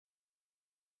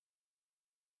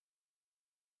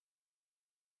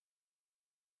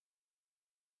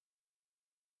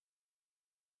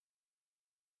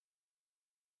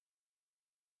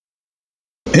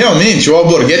Realmente, o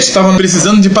Alborghetti estava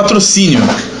precisando de patrocínio.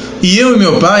 E eu e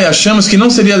meu pai achamos que não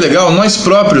seria legal nós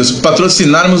próprios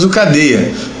patrocinarmos o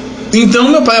Cadeia.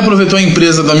 Então meu pai aproveitou a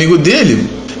empresa do amigo dele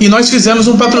e nós fizemos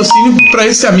um patrocínio para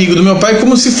esse amigo do meu pai,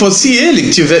 como se fosse ele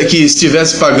que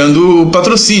estivesse pagando o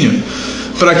patrocínio.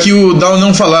 Para que o Dal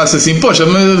não falasse assim: poxa,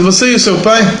 mas você e o seu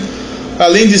pai,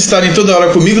 além de estarem toda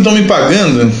hora comigo, estão me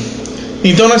pagando.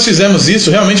 Então nós fizemos isso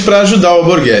realmente para ajudar o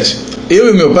Alborghetti. Eu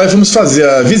e meu pai fomos fazer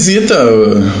a visita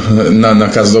na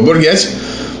casa do Alborghetti.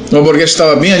 O Alborghetti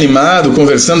estava bem animado,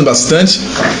 conversando bastante.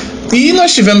 E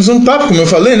nós tivemos um papo, como eu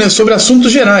falei, né, sobre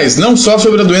assuntos gerais, não só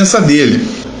sobre a doença dele.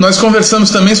 Nós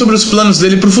conversamos também sobre os planos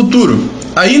dele para o futuro.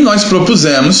 Aí nós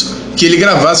propusemos que ele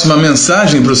gravasse uma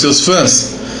mensagem para os seus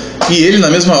fãs. E ele, na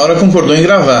mesma hora, concordou em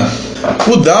gravar.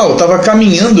 O Dal estava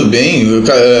caminhando bem.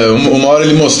 Uma hora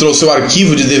ele mostrou o seu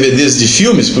arquivo de DVDs de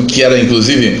filmes, porque era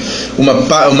inclusive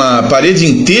uma parede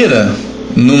inteira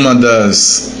num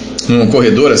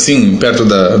corredor assim, perto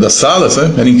da sala,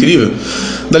 sabe? Era incrível.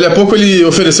 Dali a pouco ele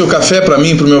ofereceu café para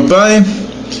mim e para o meu pai,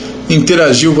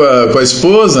 interagiu com a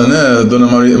esposa, né, Dona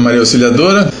Maria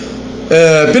Auxiliadora.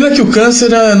 Pena que o câncer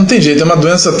não tem jeito, é uma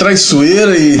doença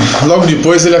traiçoeira e logo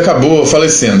depois ele acabou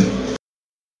falecendo.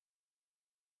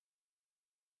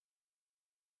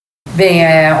 Bem,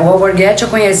 o Alborghetti eu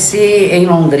conheci em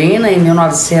Londrina em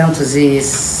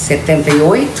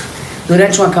 1978,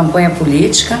 durante uma campanha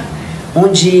política,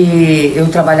 onde eu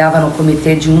trabalhava no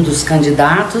comitê de um dos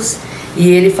candidatos e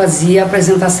ele fazia a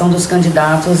apresentação dos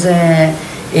candidatos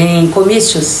em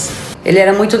comícios. Ele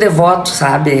era muito devoto,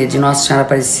 sabe, de Nossa Senhora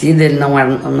Aparecida. Ele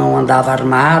não andava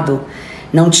armado,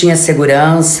 não tinha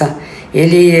segurança.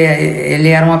 Ele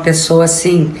era uma pessoa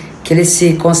assim que ele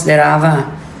se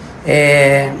considerava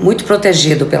muito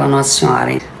protegido pela Nossa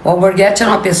Senhora. O Alborghetti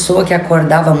era uma pessoa que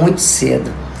acordava muito cedo.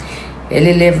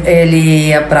 Ele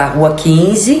ia para a Rua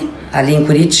 15, ali em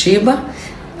Curitiba,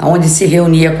 onde se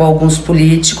reunia com alguns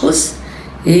políticos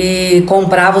e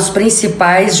comprava os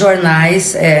principais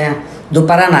jornais do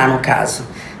Paraná, no caso,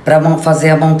 para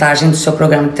fazer a montagem do seu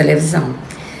programa de televisão.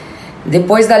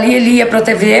 Depois dali ele ia para a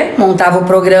TV, montava o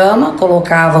programa,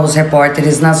 colocava os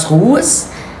repórteres nas ruas,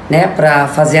 né, para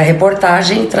fazer a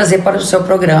reportagem e trazer para o seu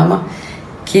programa,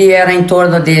 que era em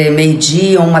torno de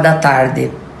meio-dia, 1h da tarde.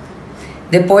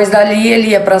 Depois dali ele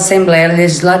ia para a Assembleia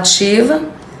Legislativa,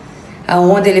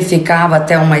 onde ele ficava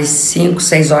até umas 5,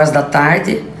 6 horas da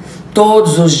tarde,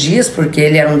 todos os dias, porque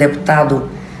ele era um deputado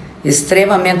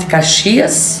extremamente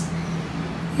caxias,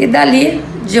 e dali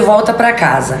de volta para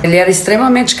casa. Ele era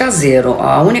extremamente caseiro.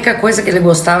 A única coisa que ele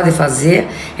gostava de fazer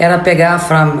era pegar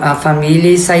a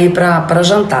família e sair para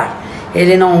jantar.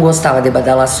 Ele não gostava de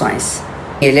badalações.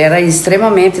 Ele era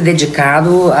extremamente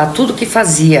dedicado a tudo que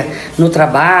fazia no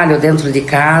trabalho, dentro de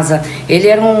casa.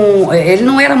 Ele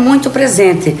não era muito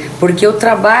presente, porque o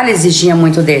trabalho exigia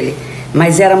muito dele,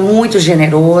 mas era muito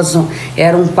generoso,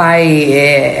 era um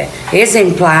pai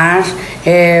exemplar,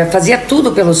 fazia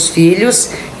tudo pelos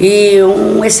filhos e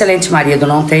um excelente marido,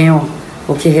 não tenho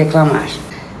o que reclamar.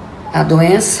 A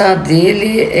doença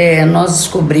dele nós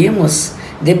descobrimos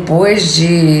depois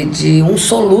de um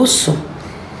soluço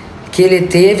que ele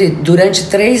teve durante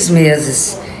 3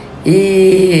 meses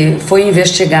e foi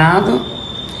investigado,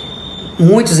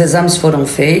 muitos exames foram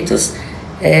feitos,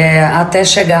 até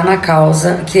chegar na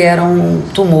causa, que era um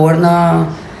tumor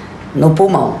no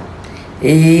pulmão.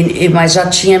 Mas já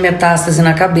tinha metástase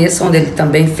na cabeça, onde ele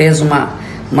também fez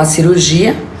uma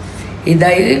cirurgia, e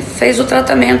daí ele fez o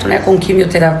tratamento, né, com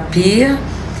quimioterapia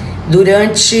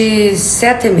durante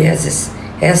 7 meses.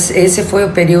 Esse foi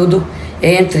o período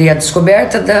entre a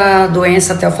descoberta da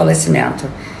doença até o falecimento.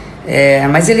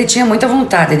 Mas ele tinha muita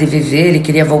vontade de viver, ele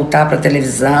queria voltar para a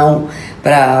televisão,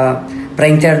 para a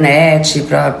internet,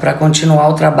 para continuar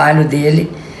o trabalho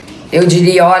dele. Eu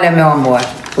diria: olha, meu amor,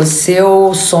 o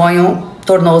seu sonho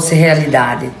tornou-se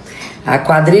realidade. A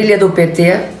quadrilha do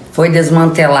PT foi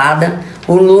desmantelada,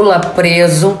 o Lula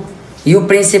preso e o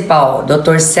principal,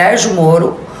 Dr. Sérgio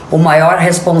Moro, o maior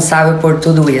responsável por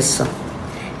tudo isso.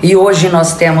 E hoje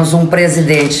nós temos um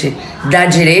presidente da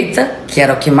direita, que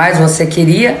era o que mais você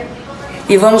queria,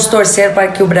 e vamos torcer para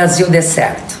que o Brasil dê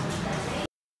certo.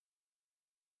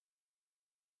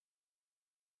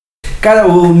 Cara,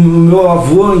 o meu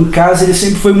avô em casa, ele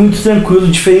sempre foi muito tranquilo,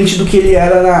 diferente do que ele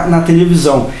era na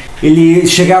televisão. Ele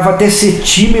chegava até a ser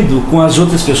tímido com as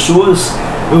outras pessoas.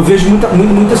 Eu vejo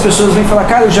muitas pessoas vêm falar: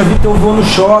 cara, eu já vi teu avô no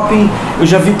shopping, eu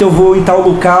já vi teu avô em tal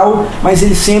local, mas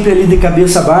ele sempre ali de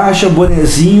cabeça baixa,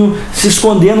 bonezinho, se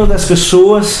escondendo das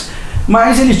pessoas.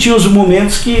 Mas ele tinha os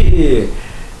momentos de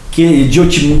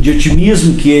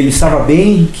otimismo, que ele estava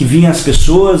bem, que vinha as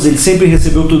pessoas, ele sempre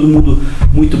recebeu todo mundo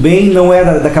muito bem, não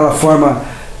era daquela forma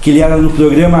que ele era no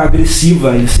programa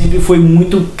agressiva, ele sempre foi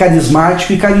muito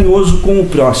carismático e carinhoso com o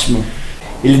próximo.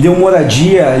 Ele deu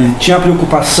moradia, ele tinha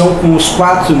preocupação com os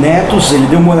 4 netos, ele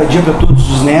deu moradia para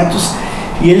todos os netos,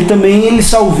 e ele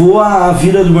salvou a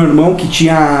vida do meu irmão, que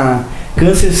tinha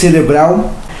câncer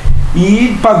cerebral,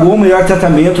 e pagou o melhor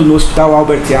tratamento no hospital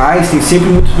Albert Einstein, sempre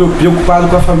muito preocupado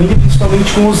com a família,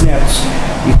 principalmente com os netos.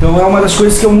 Então é uma das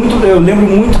coisas que eu lembro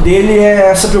muito dele, é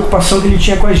essa preocupação que ele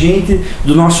tinha com a gente,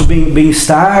 do nosso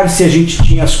bem-estar, se a gente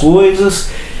tinha as coisas.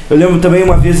 Eu lembro também,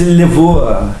 uma vez ele levou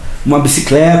uma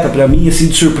bicicleta para mim, assim,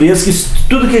 de surpresa, que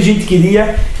tudo que a gente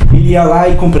queria, ele ia lá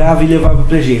e comprava e levava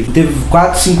pra gente. Teve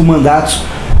 4, 5 mandatos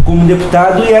como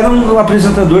deputado e era um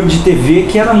apresentador de TV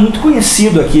que era muito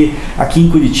conhecido aqui em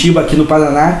Curitiba, aqui no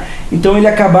Paraná. Então ele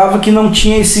acabava que não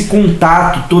tinha esse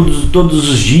contato todos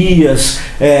os dias,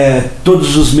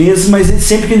 todos os meses, mas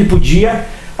sempre que ele podia,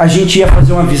 a gente ia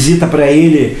fazer uma visita para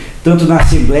ele, tanto na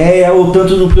Assembleia ou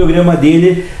tanto no programa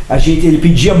dele. Ele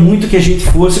pedia muito que a gente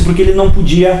fosse, porque ele não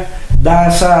podia dar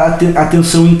essa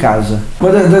atenção em casa.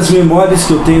 Uma das memórias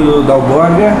que eu tenho da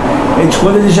Alborga é de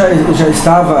quando ele já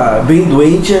estava bem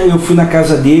doente. Eu fui na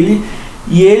casa dele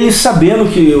e ele, sabendo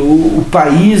que o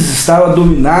país estava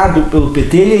dominado pelo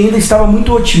PT, ele ainda estava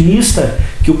muito otimista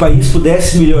que o país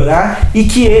pudesse melhorar e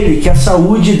que a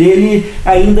saúde dele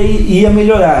ainda ia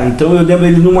melhorar. Então eu lembro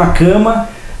ele numa cama,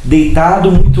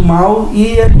 deitado, muito mal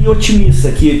e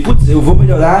otimista, que putz, eu vou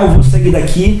melhorar, eu vou sair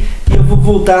daqui e eu vou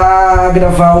voltar a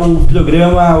gravar o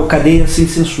programa O Cadeia Sem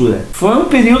Censura. Foi um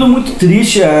período muito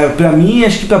triste para mim,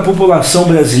 acho que para a população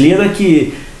brasileira,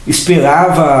 que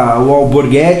esperava o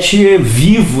Alborghetti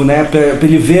vivo, né, para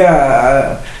ele ver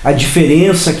a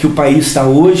diferença que o país está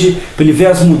hoje, para ele ver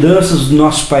as mudanças do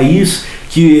nosso país,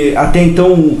 que até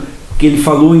então, que ele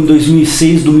falou em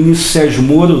 2006 do ministro Sérgio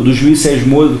Moro, do juiz Sérgio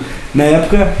Moro, na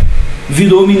época,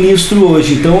 virou ministro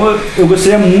hoje. Então eu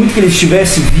gostaria muito que ele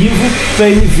estivesse vivo para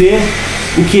ele ver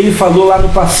o que ele falou lá no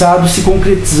passado se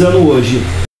concretizando hoje.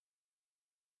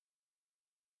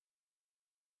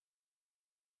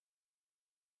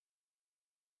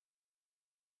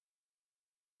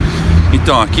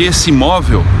 Então, aqui esse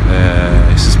imóvel,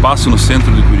 esse espaço no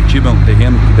centro de Curitiba é um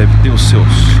terreno que deve ter os seus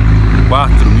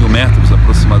 4.000 metros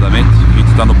aproximadamente. A gente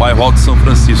está no bairro Alto São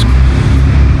Francisco.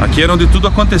 Aqui era onde tudo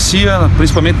acontecia,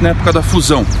 principalmente na época da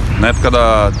fusão, na época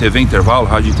da TV Intervalo,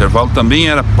 Rádio Intervalo, também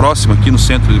era próximo aqui no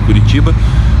centro de Curitiba,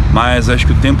 mas acho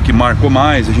que o tempo que marcou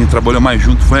mais, a gente trabalhou mais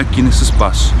junto, foi aqui nesse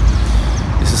espaço.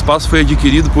 Esse espaço foi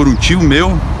adquirido por um tio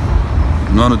meu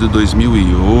no ano de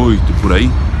 2008, por aí,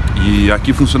 e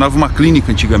aqui funcionava uma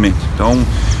clínica antigamente. Então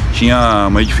tinha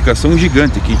uma edificação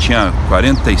gigante, aqui tinha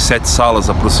 47 salas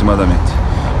aproximadamente.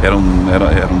 Eram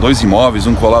 2 imóveis,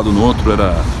 um colado no outro,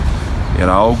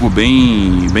 era algo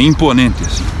bem imponente,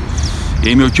 assim. E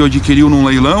aí meu tio adquiriu num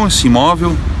leilão esse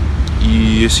imóvel,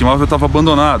 e esse imóvel estava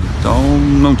abandonado. Então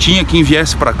não tinha quem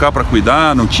viesse para cá para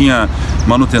cuidar, não tinha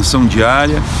manutenção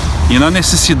diária. E na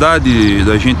necessidade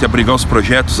da gente abrigar os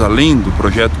projetos, além do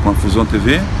projeto com a Fusão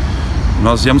TV,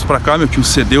 nós viemos para cá, meu tio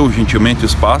cedeu gentilmente o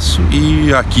espaço,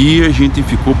 e aqui a gente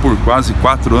ficou por quase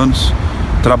 4 anos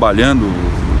trabalhando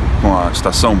com a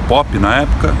estação Pop na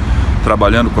época,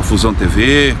 trabalhando com a Fusão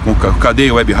TV, com a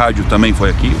Cadeia Web Rádio também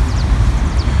foi aqui.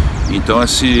 Então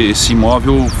esse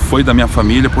imóvel foi da minha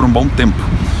família por um bom tempo.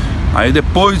 Aí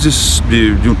depois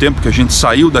de um tempo que a gente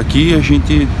saiu daqui, a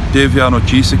gente teve a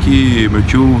notícia que meu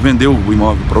tio vendeu o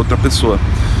imóvel para outra pessoa.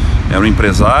 Era um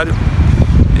empresário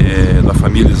da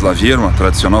família Slaviero, uma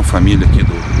tradicional família aqui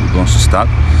do nosso estado.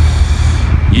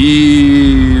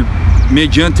 E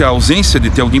mediante a ausência de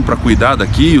ter alguém para cuidar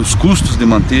daqui, os custos de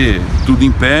manter tudo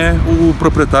em pé, o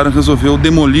proprietário resolveu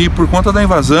demolir por conta da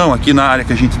invasão aqui na área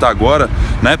que a gente está agora.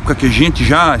 Na época que a gente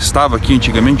já estava aqui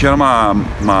antigamente, era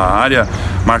uma área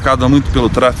marcada muito pelo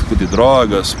tráfico de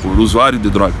drogas, por usuário de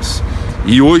drogas.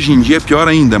 E hoje em dia é pior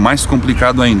ainda, é mais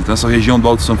complicado ainda. Então essa região do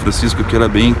Alto São Francisco aqui era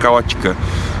bem caótica.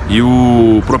 E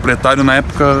o proprietário na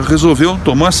época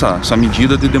tomou essa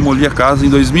medida de demolir a casa em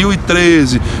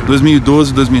 2013,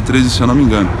 2012, 2013, se eu não me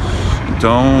engano.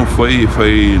 Então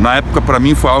na época para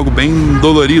mim foi algo bem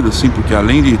dolorido, assim, porque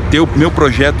além de ter o meu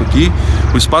projeto aqui,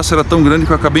 o espaço era tão grande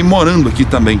que eu acabei morando aqui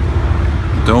também.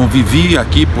 Então eu vivi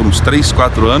aqui por uns 3,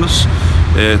 4 anos,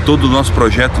 todo o nosso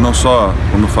projeto, não só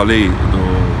quando eu falei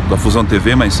da Fusão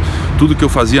TV, mas tudo que eu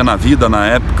fazia na vida na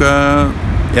época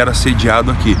era sediado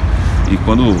aqui. E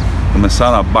quando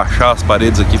começaram a baixar as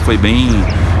paredes aqui, foi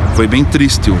bem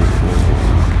triste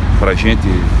pra gente.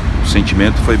 O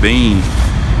sentimento foi bem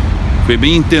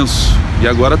intenso. E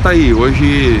agora tá aí.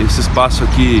 Hoje esse espaço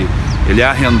aqui, ele é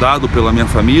arrendado pela minha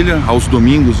família. Aos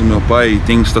domingos o meu pai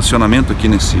tem um estacionamento aqui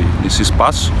nesse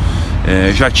espaço.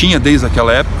 Já tinha desde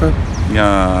aquela época, e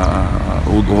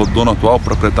o dono atual, o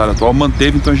proprietário atual,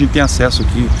 manteve, então a gente tem acesso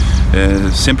aqui.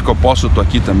 Sempre que eu posso eu estou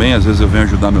aqui também, às vezes eu venho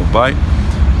ajudar meu pai,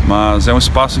 mas é um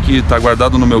espaço que está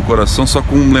guardado no meu coração, só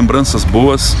com lembranças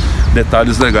boas,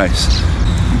 detalhes legais.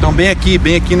 Então bem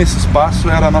aqui nesse espaço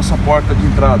era a nossa porta de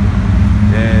entrada.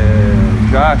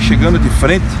 Já chegando de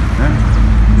frente, né?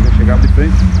 Já chegava de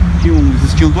frente,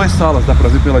 existiam duas salas, dá para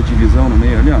ver pela divisão no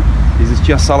meio ali, ó.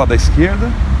 Existia a sala da esquerda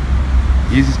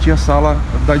e existia a sala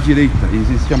da direita. E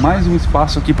existia mais um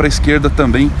espaço aqui para a esquerda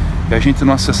também, que a gente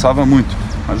não acessava muito,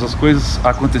 mas as coisas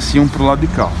aconteciam pro lado de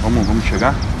cá. Vamos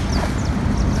chegar.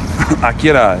 Aqui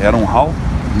era um hall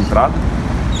de entrada.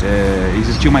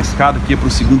 Existia uma escada que ia para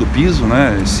o segundo piso,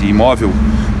 né? Esse imóvel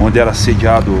onde era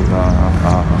sediado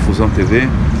a Fusão TV,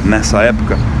 nessa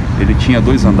época ele tinha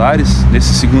 2 andares.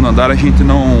 Nesse segundo andar a gente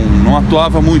não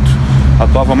atuava muito,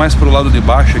 atuava mais para o lado de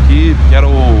baixo aqui, que era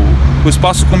o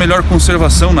espaço com melhor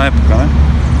conservação na época, né?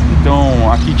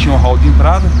 Então aqui tinha o hall de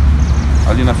entrada,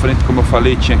 ali na frente, como eu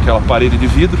falei, tinha aquela parede de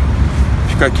vidro. Vou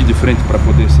ficar aqui de frente para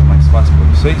poder ser mais fácil para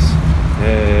vocês.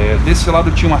 Desse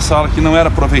lado tinha uma sala que não era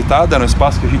aproveitada, era um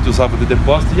espaço que a gente usava de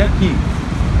depósito. E aqui,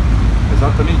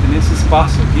 exatamente nesse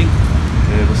espaço aqui,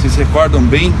 vocês recordam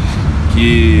bem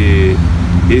que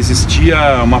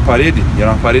existia uma parede, e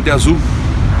era uma parede azul.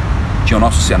 Tinha o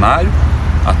nosso cenário,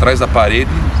 atrás da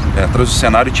parede, atrás do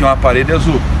cenário tinha uma parede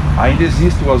azul. Ainda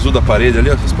existe o azul da parede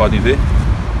ali, ó, vocês podem ver.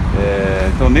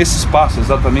 Então nesse espaço,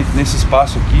 exatamente nesse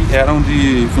espaço aqui, era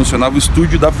onde funcionava o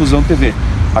estúdio da Fusão TV.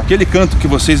 Aquele canto que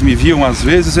vocês me viam às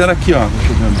vezes era aqui, ó.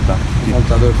 Deixa eu ver onde tá.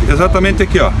 Aqui. Exatamente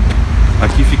aqui, ó.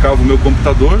 Aqui ficava o meu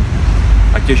computador.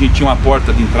 Aqui a gente tinha uma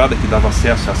porta de entrada que dava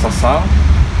acesso a essa sala.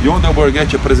 E onde o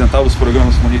Alborghetti apresentava os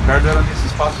programas com o Ricardo era nesse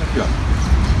espaço aqui, ó.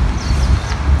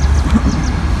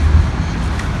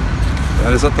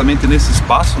 Era exatamente nesse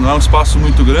espaço. Não é um espaço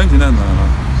muito grande, né?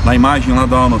 Na imagem lá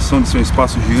dá uma noção de ser um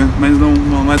espaço gigante, mas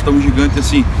não é tão gigante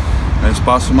assim. É um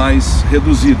espaço mais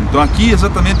reduzido. Então aqui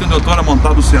exatamente onde eu estou era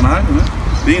montado o cenário, né?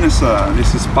 Bem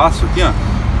nesse espaço aqui, ó,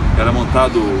 era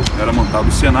montado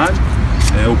o cenário.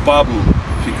 O Pablo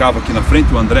ficava aqui na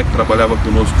frente, o André que trabalhava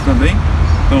conosco também.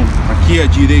 Então aqui à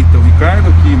direita o Ricardo,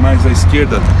 aqui mais à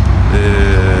esquerda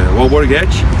o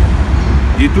Alborghetti.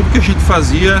 E tudo que a gente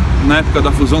fazia na época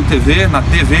da Fusão TV, na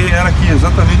TV, era aqui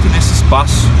exatamente nesse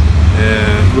espaço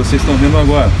que vocês estão vendo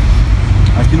agora.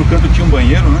 Aqui no canto tinha um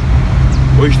banheiro, né?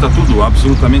 Hoje está tudo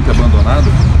absolutamente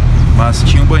abandonado, mas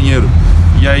tinha um banheiro.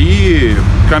 E aí,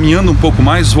 caminhando um pouco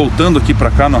mais, voltando aqui para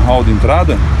cá no hall de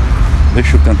entrada,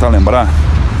 deixa eu tentar lembrar,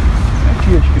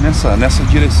 aqui acho que nessa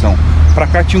direção. Para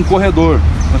cá tinha um corredor,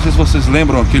 não sei se vocês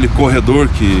lembram aquele corredor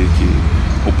que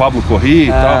o Pablo corria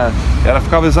e tal.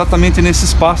 Ficava exatamente nesse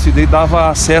espaço e daí dava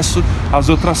acesso às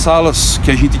outras salas que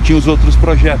a gente tinha os outros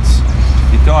projetos.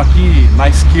 Então aqui na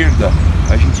esquerda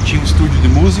a gente tinha um estúdio de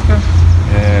música.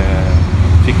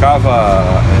 Ficava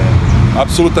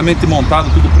absolutamente montado,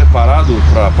 tudo preparado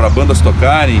para bandas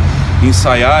tocarem,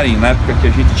 ensaiarem, na época que a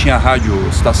gente tinha a rádio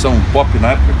estação pop na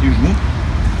época aqui junto.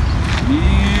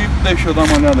 E deixa eu dar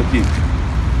uma olhada aqui.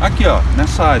 Aqui, ó,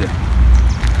 nessa área,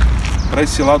 para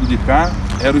esse lado de cá,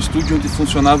 era o estúdio onde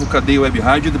funcionava o Cadeia Web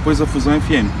Rádio e depois a Fusão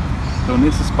FM. Então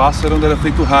nesse espaço era onde era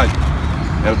feito o rádio.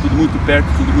 Era tudo muito perto,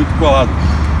 tudo muito colado.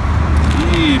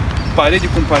 E parede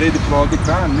com parede pro lado de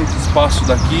cá, nesse espaço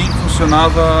daqui,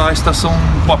 funcionava a estação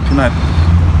pop na época.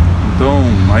 Então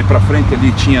aí pra frente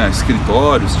ali tinha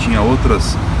escritórios, tinha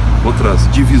outras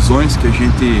divisões que a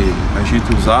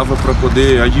gente usava para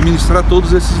poder administrar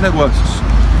todos esses negócios,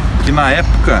 que na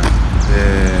época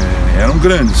eram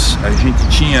grandes. A gente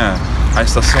tinha a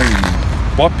estação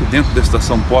pop, dentro da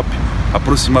estação pop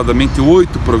aproximadamente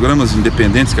 8 programas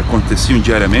independentes que aconteciam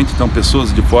diariamente, então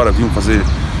pessoas de fora vinham fazer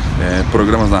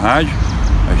programas na rádio.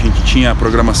 A gente tinha a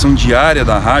programação diária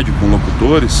da rádio com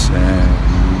locutores,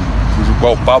 no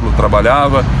qual o Pablo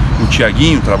trabalhava, o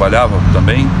Tiaguinho trabalhava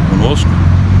também conosco.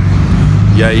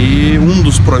 E aí um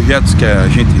dos projetos que a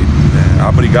gente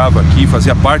abrigava aqui,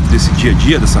 fazia parte desse dia a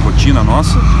dia, dessa rotina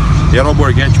nossa, era o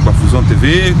Alborghetti com a Fusão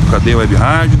TV, com a Cadeia Web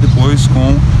Rádio, depois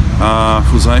com a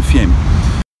Fusão FM.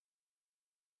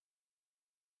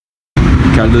 O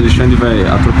Ricardo Alexandre vai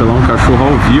atropelar um cachorro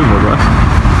ao vivo agora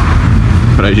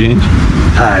pra gente.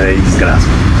 É desgraça.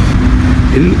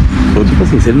 Ele, tipo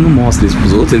assim, se ele não mostra isso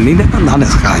pros outros, ele nem deve andar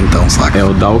nesse carro então, saca? É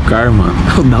o Dalcar, mano.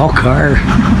 O Dalcar.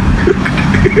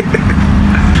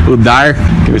 O Dar, que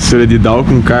é a mistura de Dal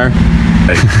com Car.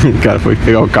 O cara foi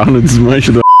pegar o carro no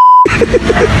desmanche do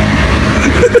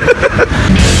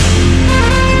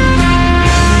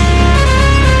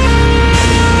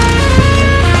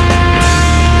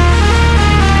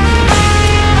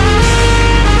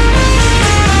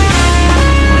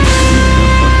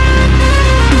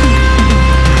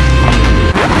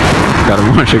caras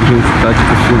vão achar que a gente tá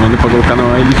tipo filmando pra colocar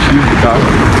na elitivo do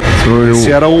carro. Esse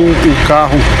era o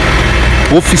carro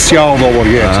oficial do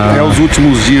Alborghetti. Até os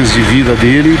últimos dias de vida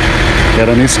dele,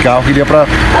 era nesse carro que ele ia pra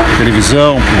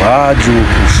televisão, pro rádio,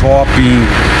 pro shopping,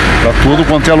 pra todo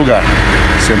quanto é lugar.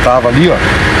 Sentava ali, ó.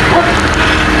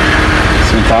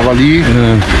 Sentava ali,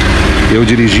 eu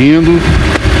dirigindo,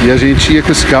 e a gente ia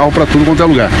com esse carro pra tudo quanto é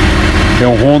lugar. É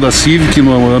um Honda Civic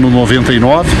no ano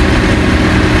 99.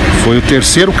 Foi o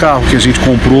terceiro carro que a gente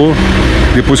comprou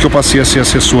depois que eu passei a ser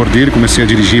assessor dele, comecei a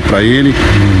dirigir para ele,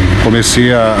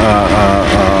 comecei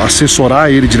a assessorar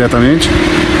ele diretamente.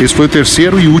 Esse foi o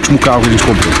terceiro e último carro que a gente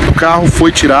comprou. O carro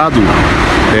foi tirado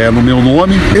no meu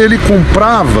nome. Ele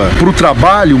comprava para o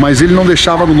trabalho, mas ele não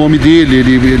deixava no nome dele.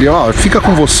 Ele ó, fica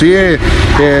com você,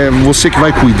 é você que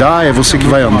vai cuidar, é você que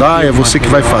vai andar, é você que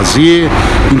vai fazer.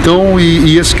 Então,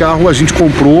 e esse carro a gente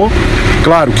comprou,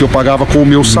 claro que eu pagava com o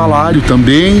meu salário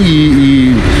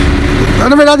também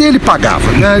na verdade ele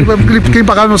pagava, né? Quem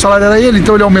pagava meu salário era ele,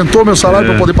 então ele aumentou meu salário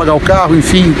para poder pagar o carro,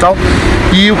 enfim e tal.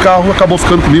 E o carro acabou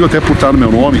ficando comigo até por estar no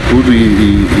meu nome e tudo,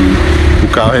 e o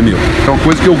carro é meu. É uma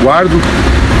coisa que eu guardo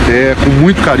com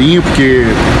muito carinho, porque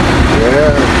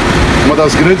é uma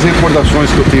das grandes recordações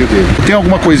que eu tenho dele. Tem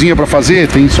alguma coisinha para fazer?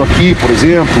 Tem isso aqui, por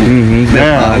exemplo,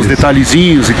 né? Os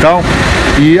detalhezinhos e tal.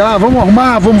 E vamos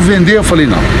arrumar, vamos vender. Eu falei,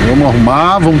 não, vamos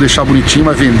arrumar, vamos deixar bonitinho,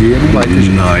 mas vender não vai ter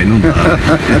jeito. Não, aí não dá.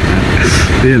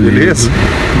 Beleza.